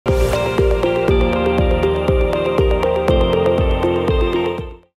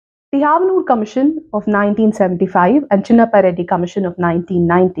Havanur Commission of 1975 and Chinnappa Reddy Commission of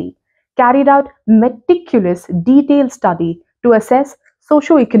 1990 carried out meticulous, detailed study to assess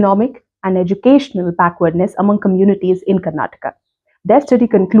socio-economic and educational backwardness among communities in Karnataka. Their study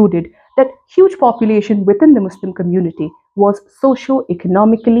concluded that huge population within the Muslim community was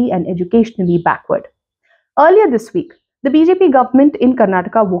socio-economically and educationally backward. Earlier this week, the BJP government in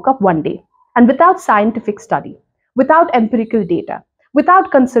Karnataka woke up one day and without scientific study, without empirical data,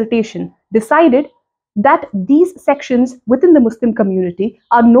 without consultation, decided that these sections within the Muslim community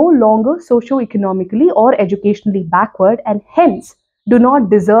are no longer socio-economically or educationally backward and hence do not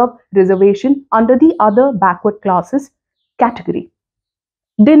deserve reservation under the other backward classes category,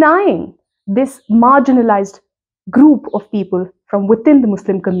 denying this marginalized group of people from within the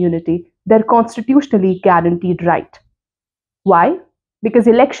Muslim community their constitutionally guaranteed right. Why? Because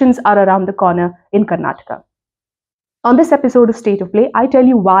elections are around the corner in Karnataka. On this episode of State of Play, I tell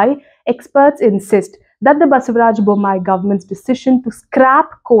you why experts insist that the Basavaraj Bommai government's decision to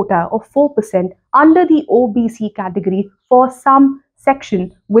scrap quota of 4% under the OBC category for some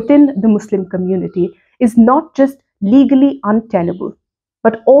section within the Muslim community is not just legally untenable,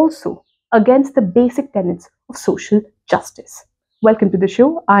 but also against the basic tenets of social justice. Welcome to the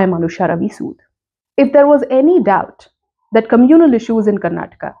show. I am Anusha Ravi Sood. If there was any doubt that communal issues in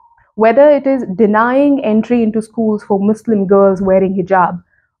Karnataka, whether it is denying entry into schools for Muslim girls wearing hijab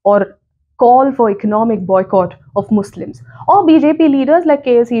or call for economic boycott of Muslims, or BJP leaders like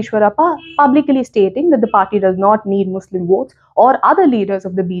K.S. Ishwarappa publicly stating that the party does not need Muslim votes, or other leaders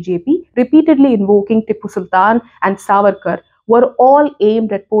of the BJP repeatedly invoking Tipu Sultan and Savarkar, were all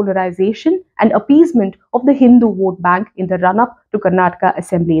aimed at polarization and appeasement of the Hindu vote bank in the run-up to Karnataka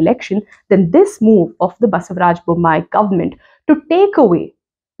Assembly election, then this move of the Basavaraj Bommai government to take away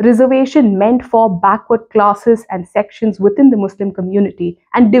reservation meant for backward classes and sections within the Muslim community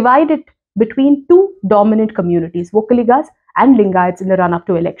and divide it between two dominant communities, Vokkaligas and Lingayats, in the run-up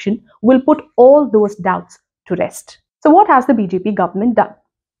to election will put all those doubts to rest. So what has the BJP government done?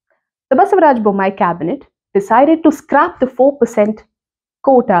 The Basavaraj Bommai cabinet decided to scrap the 4%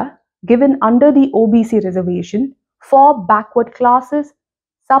 quota given under the OBC reservation for backward classes,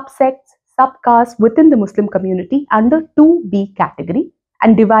 subsects, subcastes within the Muslim community under 2B category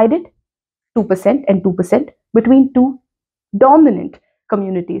and divided 2% and 2% between two dominant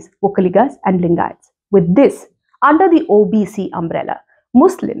communities, Vokkaligas and Lingayats. With this, under the OBC umbrella,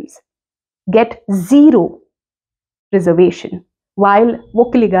 Muslims get 0 reservation, while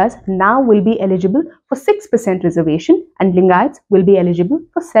Vokkaligas now will be eligible for 6% reservation and Lingayats will be eligible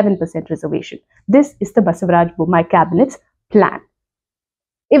for 7% reservation. This is the Basavaraj Bommai cabinet's plan.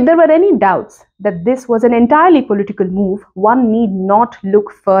 If there were any doubts that this was an entirely political move, one need not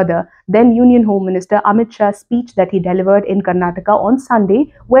look further than Union Home Minister Amit Shah's speech that he delivered in Karnataka on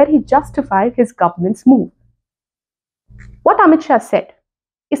Sunday, where he justified his government's move. What Amit Shah said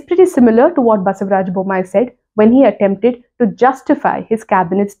is pretty similar to what Basavaraj Bommai said when he attempted to justify his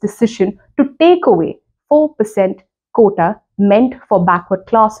cabinet's decision to take away 4% quota meant for backward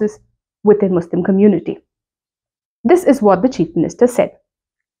classes within Muslim community. This is what the Chief Minister said.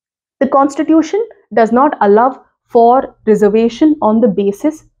 The Constitution does not allow for reservation on the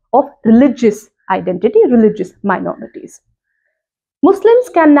basis of religious identity, religious minorities. Muslims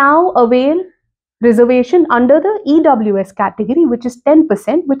can avail avail reservation under the EWS category, which is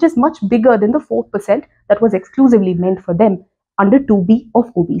 10%, which is much bigger than the 4% that was exclusively meant for them under 2B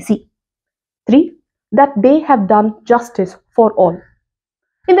of OBC. 3. That they have done justice for all.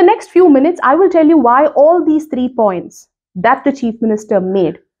 In the next few minutes, I will tell you why all these 3 points that the Chief Minister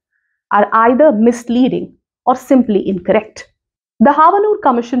made are either misleading or simply incorrect. The Havanur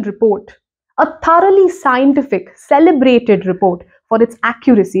Commission report, a thoroughly scientific, celebrated report for its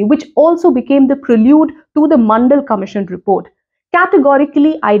accuracy, which also became the prelude to the Mandal Commission report,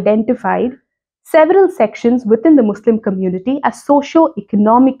 categorically identified several sections within the Muslim community as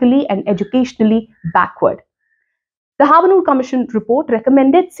socio-economically and educationally backward. The Havanur Commission report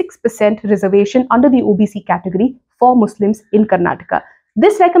recommended 6% reservation under the OBC category for Muslims in Karnataka.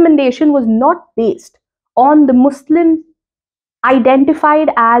 This recommendation was not based on the Muslims identified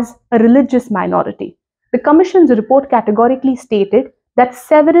as a religious minority. The Commission's report categorically stated that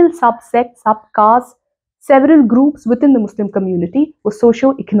several subsects, subcastes, several groups within the Muslim community were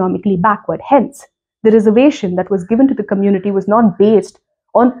socio-economically backward. Hence, the reservation that was given to the community was not based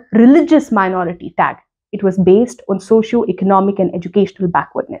on religious minority tag. It was based on socio-economic and educational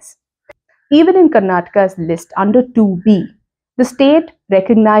backwardness. Even in Karnataka's list under 2B, the state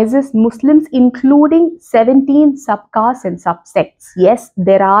recognizes Muslims including 17 subcastes and subsects. Yes,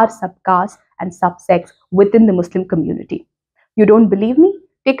 there are subcastes and subsects within the Muslim community. You don't believe me?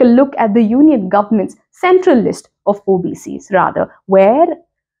 take a look at the union government's central list of OBCs, rather, where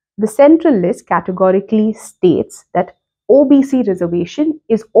the central list categorically states that OBC reservation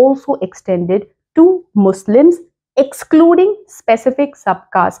is also extended to Muslims, excluding specific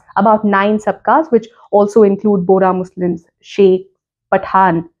subcastes, about 9 subcastes, which also include Bora Muslims, Sheikh,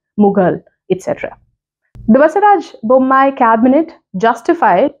 Pathan, Mughal, etc. The Basavaraj Bommai cabinet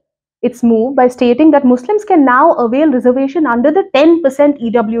justified its move by stating that Muslims can now avail reservation under the 10%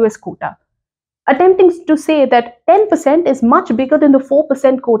 EWS quota, attempting to say that 10% is much bigger than the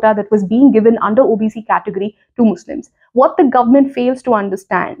 4% quota that was being given under OBC category to Muslims. What the government fails to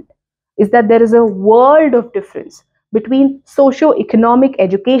understand is that there is a world of difference between socio-economic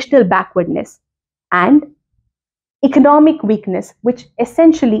educational backwardness and economic weakness, which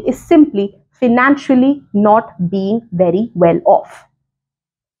essentially is simply financially not being very well off.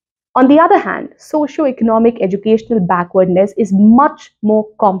 On the other hand, socio-economic educational backwardness is much more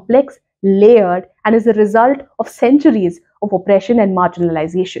complex, layered, and is a result of centuries of oppression and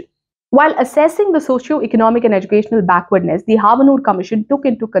marginalization. While assessing the socio-economic and educational backwardness, the Havanur Commission took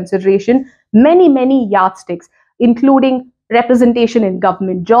into consideration many yardsticks, including representation in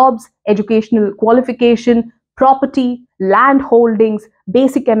government jobs, educational qualification, property, land holdings,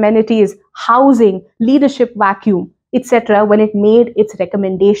 basic amenities, housing, leadership vacuum, etc., when it made its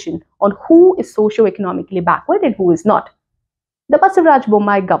recommendation on who is socio-economically backward and who is not. The Basavaraj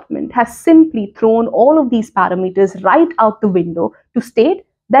Bommai government has simply thrown all of these parameters right out the window to state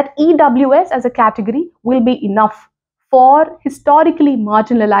that EWS as a category will be enough for historically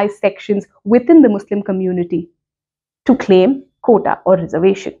marginalized sections within the Muslim community to claim quota or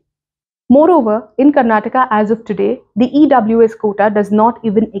reservation. Moreover, in Karnataka as of today, the EWS quota does not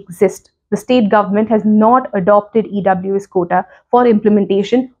even exist. The state government has not adopted EWS quota for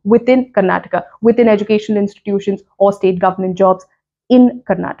implementation within Karnataka, within educational institutions or state government jobs in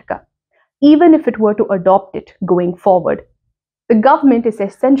Karnataka. Even if it were to adopt it going forward, the government is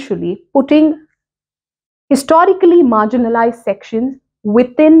essentially putting historically marginalized sections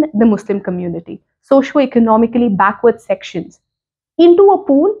within the Muslim community, socio-economically backward sections, into a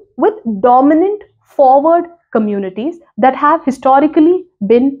pool with dominant forward communities that have historically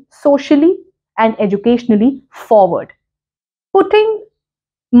been socially and educationally forward. Putting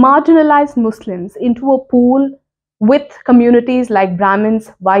marginalized Muslims into a pool with communities like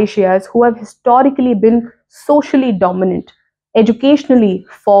Brahmins, Vaishyas, who have historically been socially dominant, educationally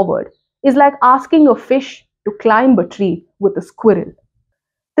forward, is like asking a fish to climb a tree with a squirrel.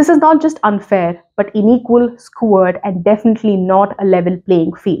 This is not just unfair, but unequal, skewed, and definitely not a level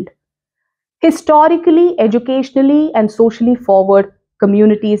playing field. Historically, educationally, and socially forward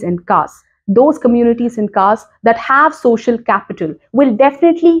communities and castes, those communities and castes that have social capital, will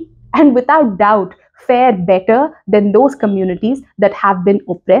definitely and without doubt fare better than those communities that have been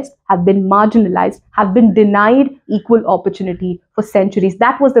oppressed, have been marginalized, have been denied equal opportunity for centuries.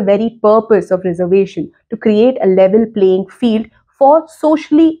 That was the very purpose of reservation, to create a level playing field for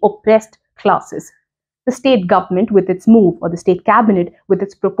socially oppressed classes. The state government with its move, or the state cabinet with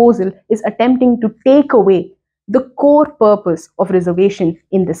its proposal, is attempting to take away the core purpose of reservation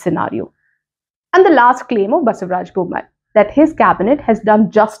in this scenario. And the last claim of Basavaraj Bommai, that his cabinet has done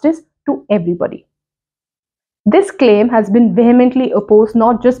justice to everybody. This claim has been vehemently opposed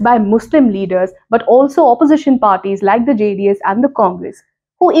not just by Muslim leaders but also opposition parties like the JDS and the Congress,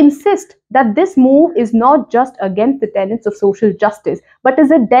 who insist that this move is not just against the tenets of social justice but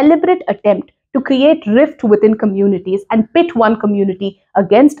is a deliberate attempt to create rift within communities and pit one community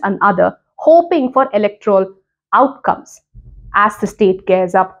against another, hoping for electoral outcomes as the state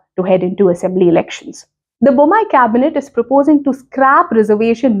gears up to head into assembly elections. The Bommai cabinet is proposing to scrap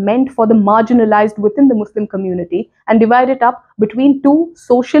reservation meant for the marginalized within the Muslim community and divide it up between two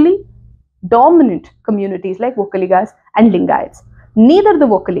socially dominant communities like Vokkaligas and Lingayats. Neither the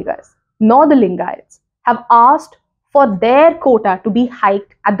Vokkaligas nor the Lingayats have asked for their quota to be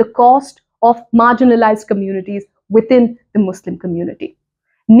hiked at the cost of marginalized communities within the Muslim community.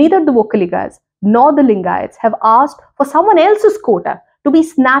 Neither the Vokkaligas nor the Lingayats have asked for someone else's quota to be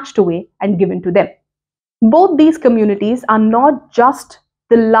snatched away and given to them. Both these communities are not just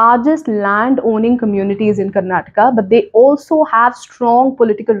the largest land-owning communities in Karnataka, but they also have strong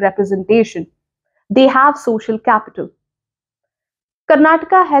political representation. They have social capital.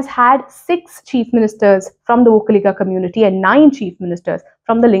 Karnataka has had 6 chief ministers from the Vokkaliga community and 9 chief ministers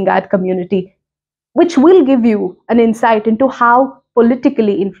from the Lingayat community, which will give you an insight into how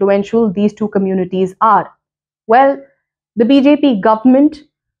politically influential these two communities are. Well, the BJP government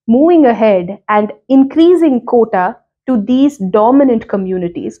moving ahead and increasing quota to these dominant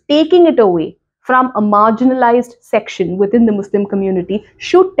communities, taking it away from a marginalized section within the Muslim community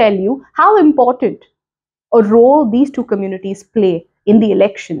should tell you how important a role these two communities play in the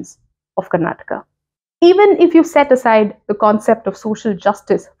elections of Karnataka. Even if you set aside the concept of social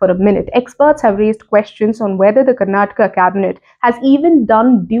justice for a minute, experts have raised questions on whether the Karnataka cabinet has even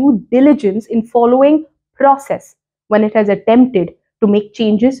done due diligence in following process when it has attempted to make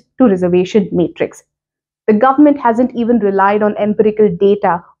changes to reservation matrix. The government hasn't even relied on empirical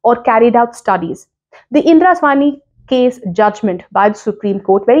data or carried out studies. The Indra Swani case judgment by the Supreme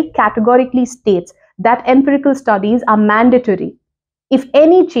Court very categorically states that empirical studies are mandatory if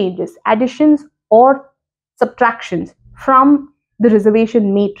any changes, additions, or subtractions from the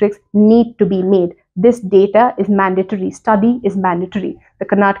reservation matrix need to be made. This data is mandatory, study is mandatory. The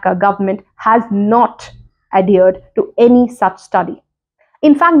Karnataka government has not adhered to any such study.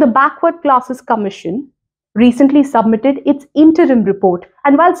 In fact, the Backward Classes Commission recently submitted its interim report,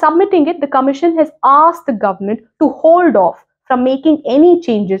 and while submitting it, the Commission has asked the government to hold off from making any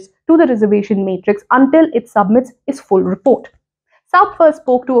changes to the reservation matrix until it submits its full report. South first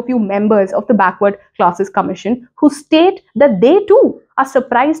spoke to a few members of the Backward Classes Commission who state that they too are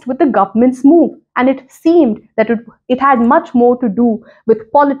surprised with the government's move, and it seemed that it had much more to do with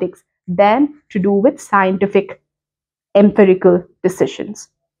politics than to do with scientific, empirical decisions.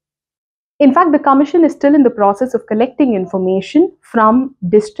 In fact, the Commission is still in the process of collecting information from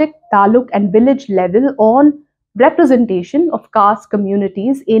district, taluk, and village level on representation of caste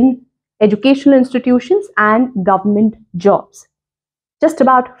communities in educational institutions and government jobs. Just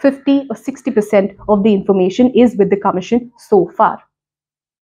about 50 or 60% of the information is with the Commission so far.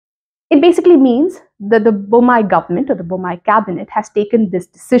 It basically means that the Bommai government or the Bommai cabinet has taken this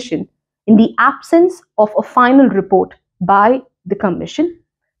decision in the absence of a final report by the Commission.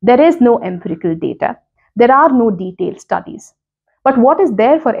 There is no empirical data. There are no detailed studies. But what is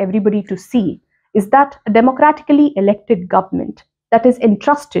there for everybody to see is that a democratically elected government that is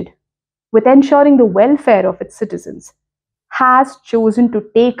entrusted with ensuring the welfare of its citizens has chosen to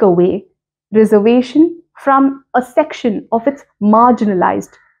take away reservation from a section of its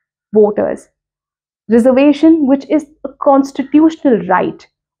marginalized voters. Reservation, which is a constitutional right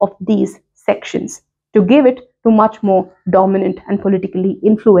of these sections, to give it to much more dominant and politically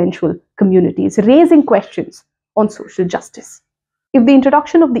influential communities, raising questions on social justice. If the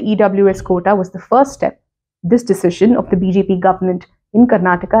introduction of the EWS quota was the first step, this decision of the BJP government in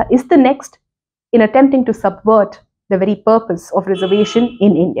Karnataka is the next in attempting to subvert the very purpose of reservation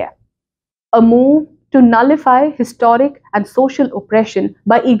in India. A move to nullify historic and social oppression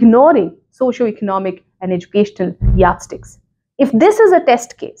by ignoring socio-economic and educational yardsticks. If this is a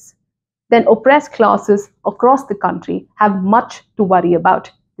test case, then oppressed classes across the country have much to worry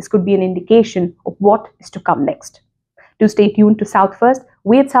about. This could be an indication of what is to come next. Do stay tuned to South First.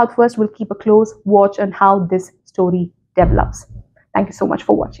 We at South First will keep a close watch on how this story develops. Thank you so much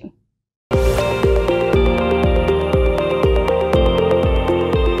for watching.